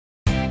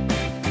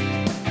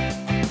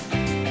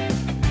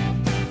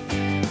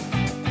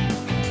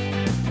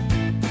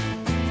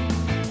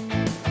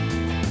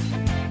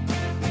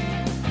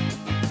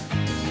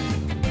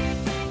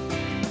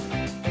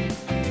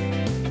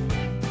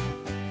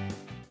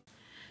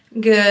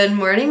Good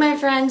morning, my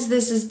friends.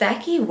 This is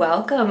Becky.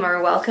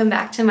 Welcome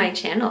back to my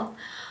channel.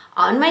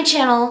 On my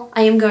channel,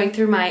 I am going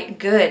through my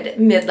good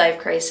midlife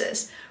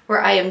crisis, where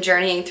I am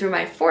journeying through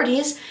my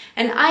 40s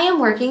and I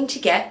am working to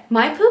get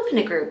my poop in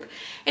a group.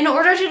 In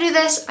order to do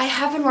this, I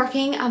have been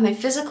working on my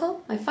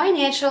physical, my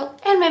financial,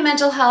 and my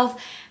mental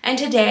health, and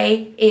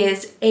today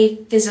is a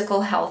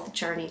physical health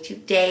journey.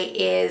 Today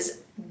is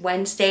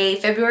Wednesday,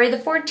 February the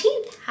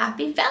 14th.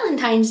 Happy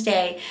Valentine's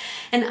Day.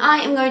 And I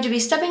am going to be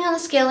stepping on the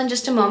scale in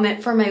just a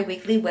moment for my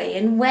weekly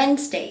weigh-in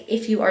Wednesday.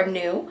 If you are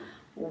new,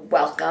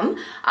 welcome.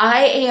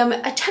 I am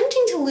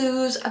attempting to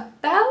lose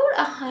about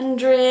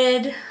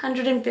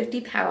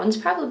 150 pounds,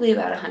 probably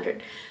about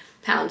 100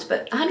 pounds,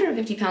 but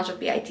 150 pounds would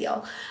be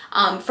ideal.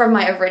 From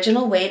my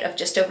original weight of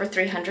just over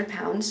 300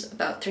 pounds,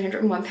 about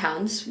 301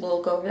 pounds.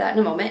 We'll go over that in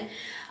a moment.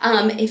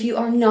 If you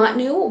are not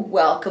new,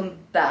 welcome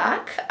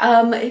back.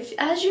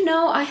 As you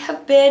know, I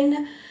have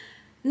been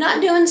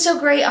not doing so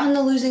great on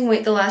the losing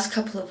weight the last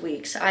couple of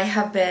weeks. I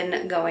have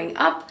been going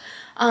up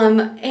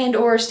and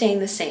or staying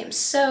the same.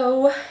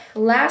 So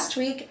last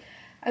week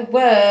I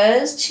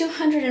was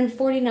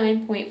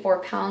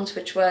 249.4 pounds,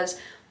 which was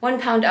 1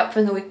 pound up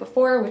from the week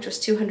before, which was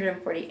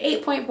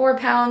 248.4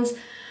 pounds.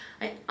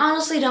 I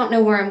honestly don't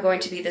know where I'm going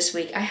to be this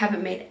week. I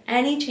haven't made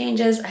any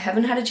changes. I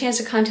haven't had a chance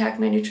to contact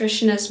my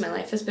nutritionist. My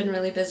life has been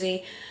really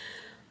busy.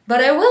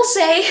 But I will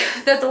say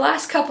that the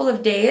last couple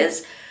of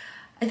days,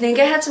 I think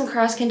I had some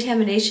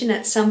cross-contamination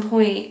at some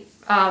point.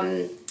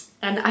 And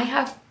I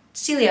have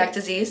celiac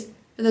disease,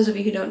 for those of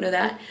you who don't know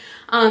that.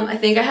 I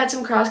think I had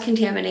some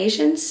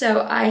cross-contamination,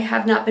 so I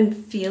have not been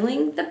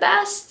feeling the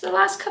best the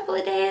last couple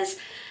of days.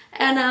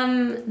 And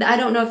I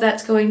don't know if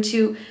that's going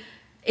to...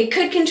 It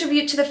could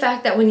contribute to the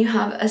fact that when you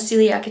have a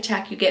celiac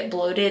attack, you get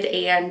bloated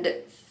and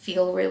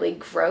feel really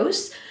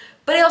gross.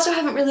 But I also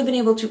haven't really been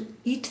able to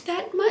eat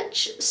that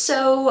much.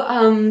 So,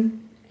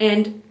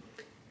 and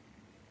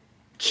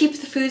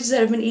keep the foods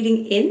that I've been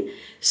eating in.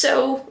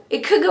 So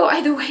it could go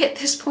either way at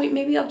this point.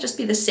 Maybe I'll just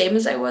be the same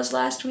as I was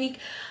last week.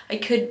 I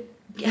could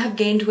have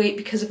gained weight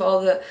because of all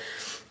the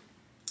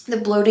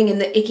bloating and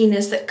the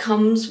ickiness that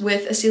comes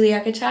with a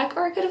celiac attack,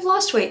 or I could have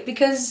lost weight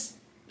because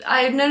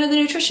none of the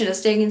nutrition is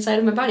staying inside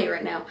of my body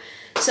right now.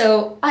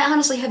 So I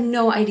honestly have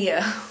no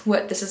idea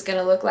what this is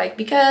gonna look like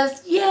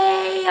because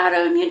yay,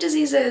 autoimmune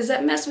diseases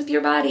that mess with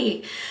your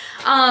body.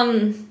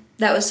 That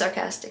was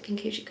sarcastic in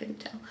case you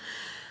couldn't tell.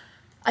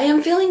 I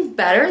am feeling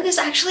better. This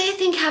actually I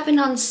think happened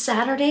on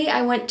Saturday.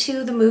 I went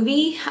to the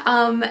movie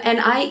and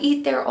I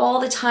eat there all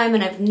the time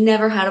and I've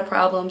never had a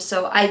problem.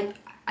 So I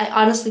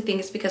honestly think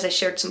it's because I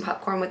shared some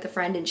popcorn with a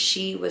friend and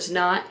she was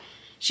not.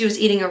 She was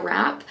eating a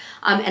wrap,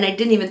 and I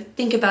didn't even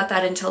think about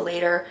that until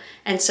later,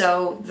 and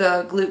so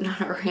the gluten on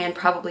her hand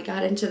probably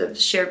got into the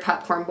shared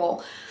popcorn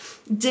bowl.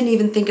 Didn't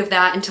even think of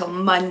that until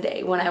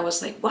Monday when I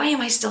was like, why am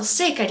I still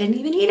sick? I didn't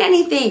even eat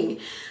anything.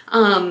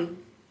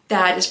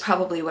 That is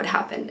probably what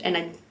happened, and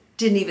I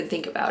didn't even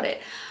think about it.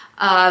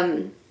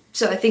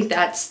 So I think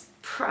that's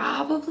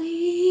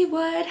probably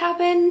what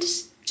happened.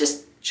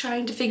 Just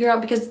trying to figure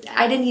out because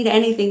I didn't eat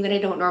anything that I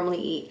don't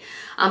normally eat.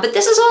 But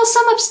this is all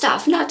sum up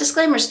stuff, not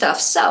disclaimer stuff.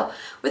 So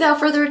without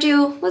further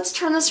ado, let's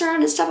turn this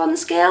around and step on the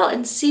scale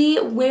and see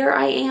where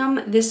I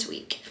am this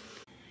week.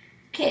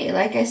 Okay,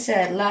 like I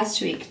said last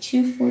week,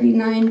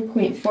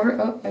 249.4.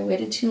 Oh, I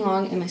waited too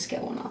long and my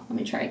scale went off. Let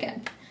me try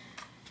again.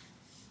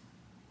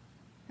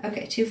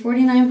 Okay,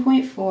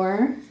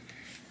 249.4.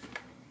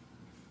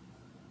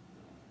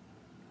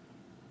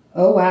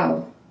 Oh,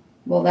 wow.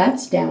 Well,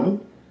 that's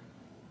down.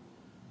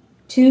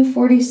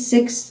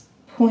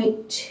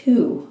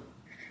 246.2.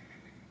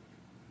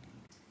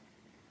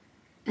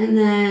 And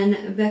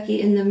then Becky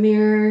in the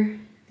mirror,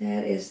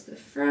 that is the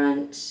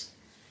front.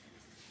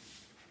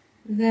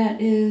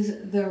 That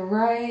is the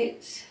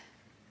right.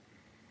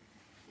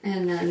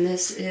 And then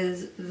this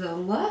is the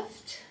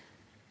left.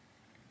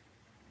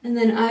 And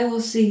then I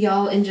will see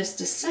y'all in just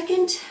a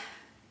second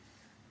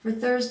for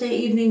Thursday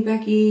evening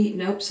Becky,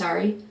 nope,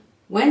 sorry,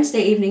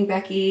 Wednesday evening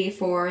Becky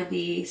for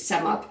the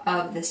sum up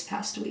of this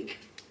past week.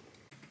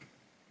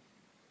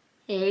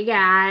 Hey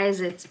guys,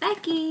 it's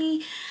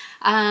Becky.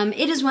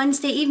 It is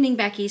Wednesday evening,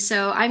 Becky,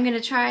 so I'm going to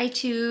try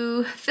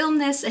to film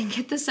this and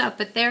get this up,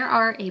 but there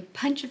are a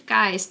bunch of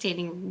guys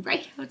standing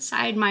right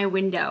outside my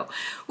window,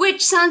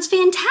 which sounds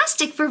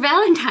fantastic for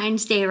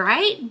Valentine's Day,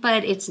 right?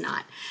 But it's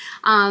not.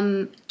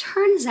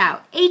 Turns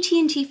out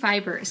AT&T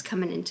Fiber is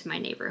coming into my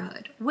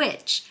neighborhood,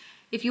 which,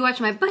 if you watch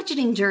my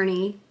budgeting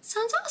journey,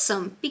 sounds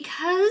awesome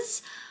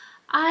because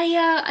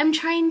I'm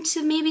trying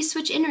to maybe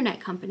switch internet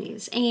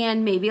companies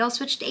and maybe I'll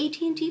switch to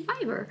AT&T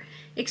Fiber,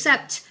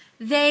 except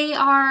they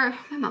are,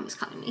 my mom is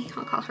calling me,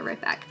 I'll call her right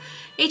back.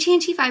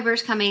 AT&T Fiber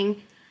is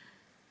coming,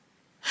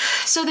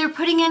 so they're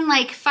putting in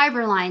like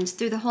fiber lines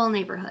through the whole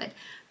neighborhood,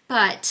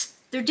 but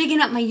they're digging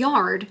up my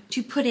yard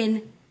to put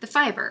in the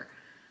fiber,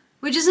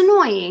 which is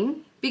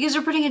annoying because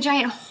they're putting a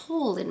giant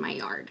hole in my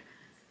yard,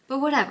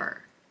 but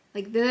whatever.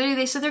 Like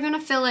they said they're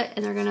gonna fill it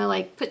and they're gonna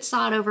like put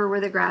sod over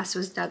where the grass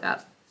was dug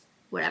up.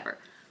 Whatever.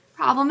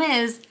 Problem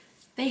is,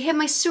 they hit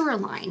my sewer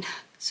line.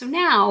 So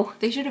now,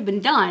 they should have been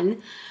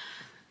done,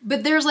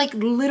 But there's like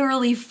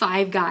literally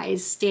 5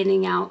 guys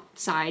standing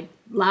outside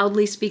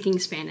loudly speaking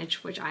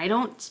Spanish, which I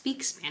don't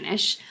speak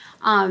Spanish.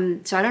 So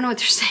I don't know what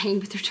they're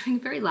saying, but they're doing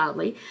it very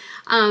loudly.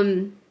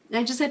 And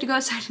I just had to go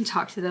outside and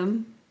talk to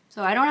them.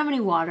 So I don't have any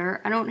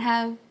water. I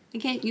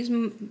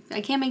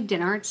can't make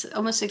dinner. It's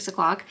almost 6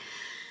 o'clock.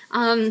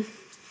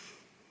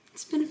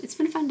 It's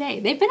been a fun day.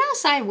 They've been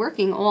outside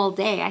working all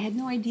day. I had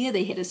no idea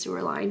they hit a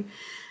sewer line.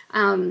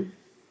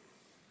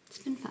 It's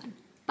been fun.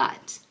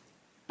 But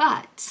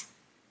I'm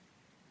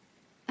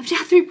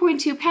down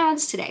 3.2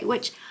 pounds today,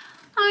 which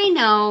I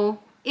know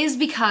is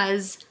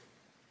because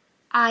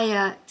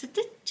did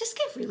it just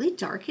get really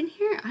dark in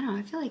here? I don't know,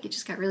 I feel like it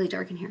just got really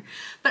dark in here.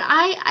 But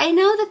I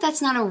know that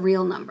that's not a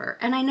real number,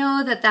 and I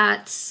know that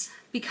that's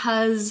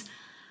because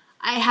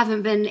I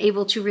haven't been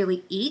able to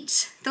really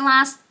eat the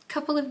last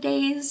couple of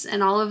days,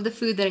 and all of the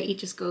food that I eat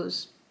just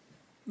goes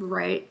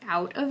right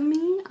out of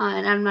me,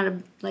 and I'm not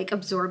like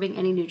absorbing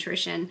any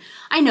nutrition.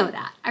 I know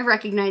that. I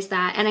recognize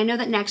that, and I know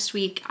that next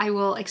week I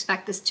will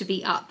expect this to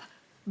be up.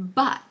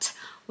 But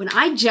when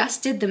I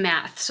just did the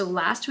math, so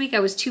last week I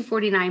was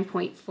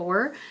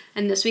 249.4,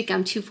 and this week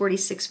I'm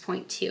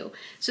 246.2.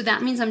 So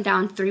that means I'm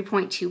down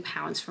 3.2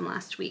 pounds from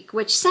last week,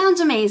 which sounds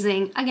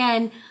amazing.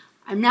 Again,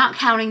 I'm not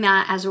counting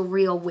that as a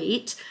real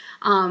weight.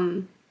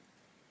 I'm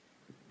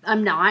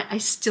not. I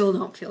still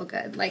don't feel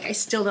good. Like, I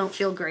still don't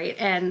feel great,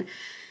 and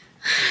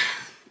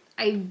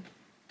I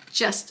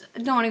just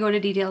don't want to go into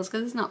details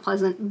because it's not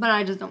pleasant, but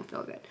I just don't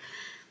feel good.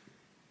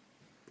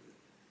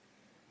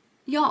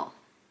 Y'all,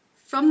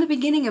 from the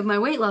beginning of my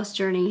weight loss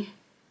journey,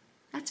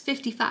 that's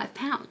 55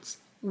 pounds,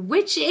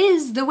 which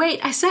is the weight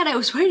I said I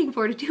was waiting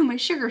for to do my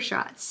sugar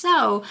shot.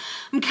 So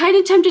I'm kind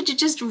of tempted to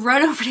just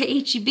run over to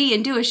H-E-B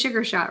and do a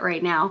sugar shot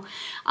right now.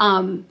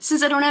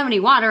 Since I don't have any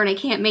water and I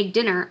can't make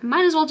dinner, I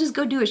might as well just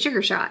go do a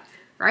sugar shot,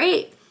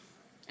 right?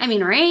 I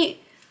mean, right?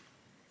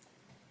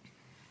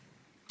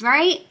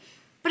 Right?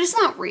 But it's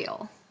not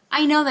real.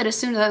 I know that as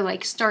soon as I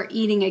like start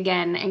eating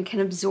again and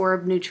can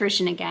absorb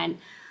nutrition again,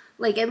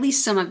 like at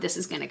least some of this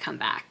is going to come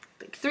back.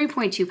 Like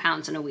 3.2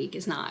 pounds in a week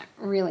is not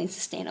really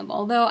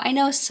sustainable. Though I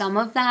know some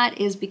of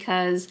that is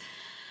because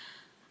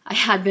I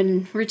had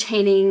been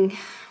retaining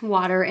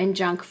water and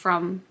junk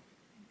from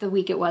the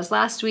week it was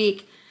last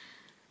week,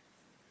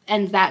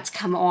 and that's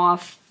come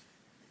off.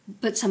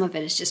 But some of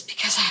it is just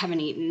because I haven't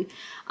eaten.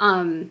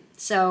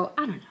 So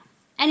I don't know.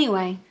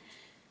 Anyway,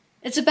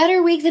 it's a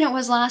better week than it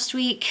was last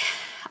week,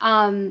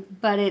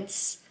 but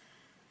it's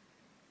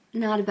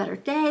not a better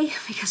day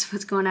because of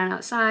what's going on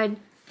outside.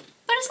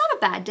 But it's not a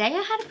bad day.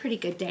 I had a pretty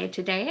good day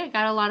today. I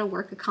got a lot of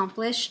work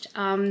accomplished.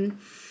 I'm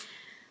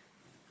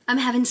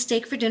having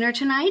steak for dinner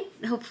tonight.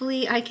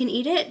 Hopefully I can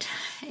eat it.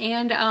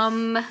 And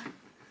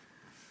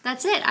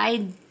that's it.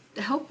 I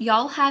hope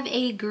y'all have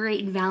a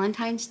great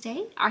Valentine's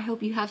Day. I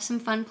hope you have some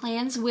fun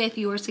plans with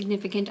your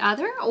significant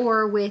other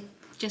or with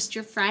just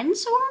your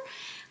friends, or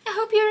I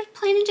hope you're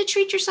planning to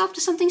treat yourself to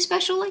something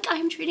special like I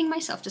am treating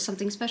myself to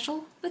something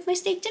special with my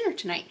steak dinner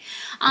tonight.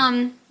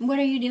 What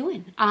are you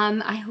doing?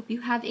 I hope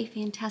you have a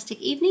fantastic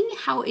evening.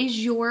 How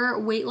is your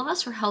weight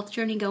loss or health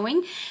journey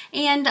going?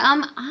 And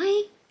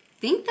I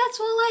think that's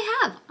all I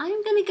have.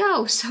 I'm gonna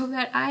go so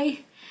that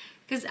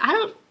because I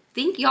don't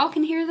think y'all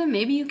can hear them.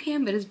 Maybe you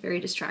can, but it's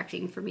very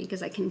distracting for me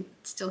because I can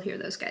still hear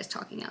those guys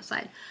talking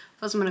outside.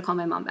 Plus I'm gonna call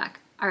my mom back.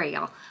 All right,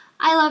 y'all.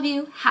 I love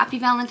you. Happy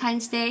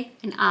Valentine's Day,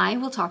 and I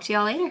will talk to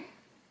y'all later.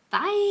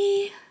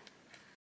 Bye.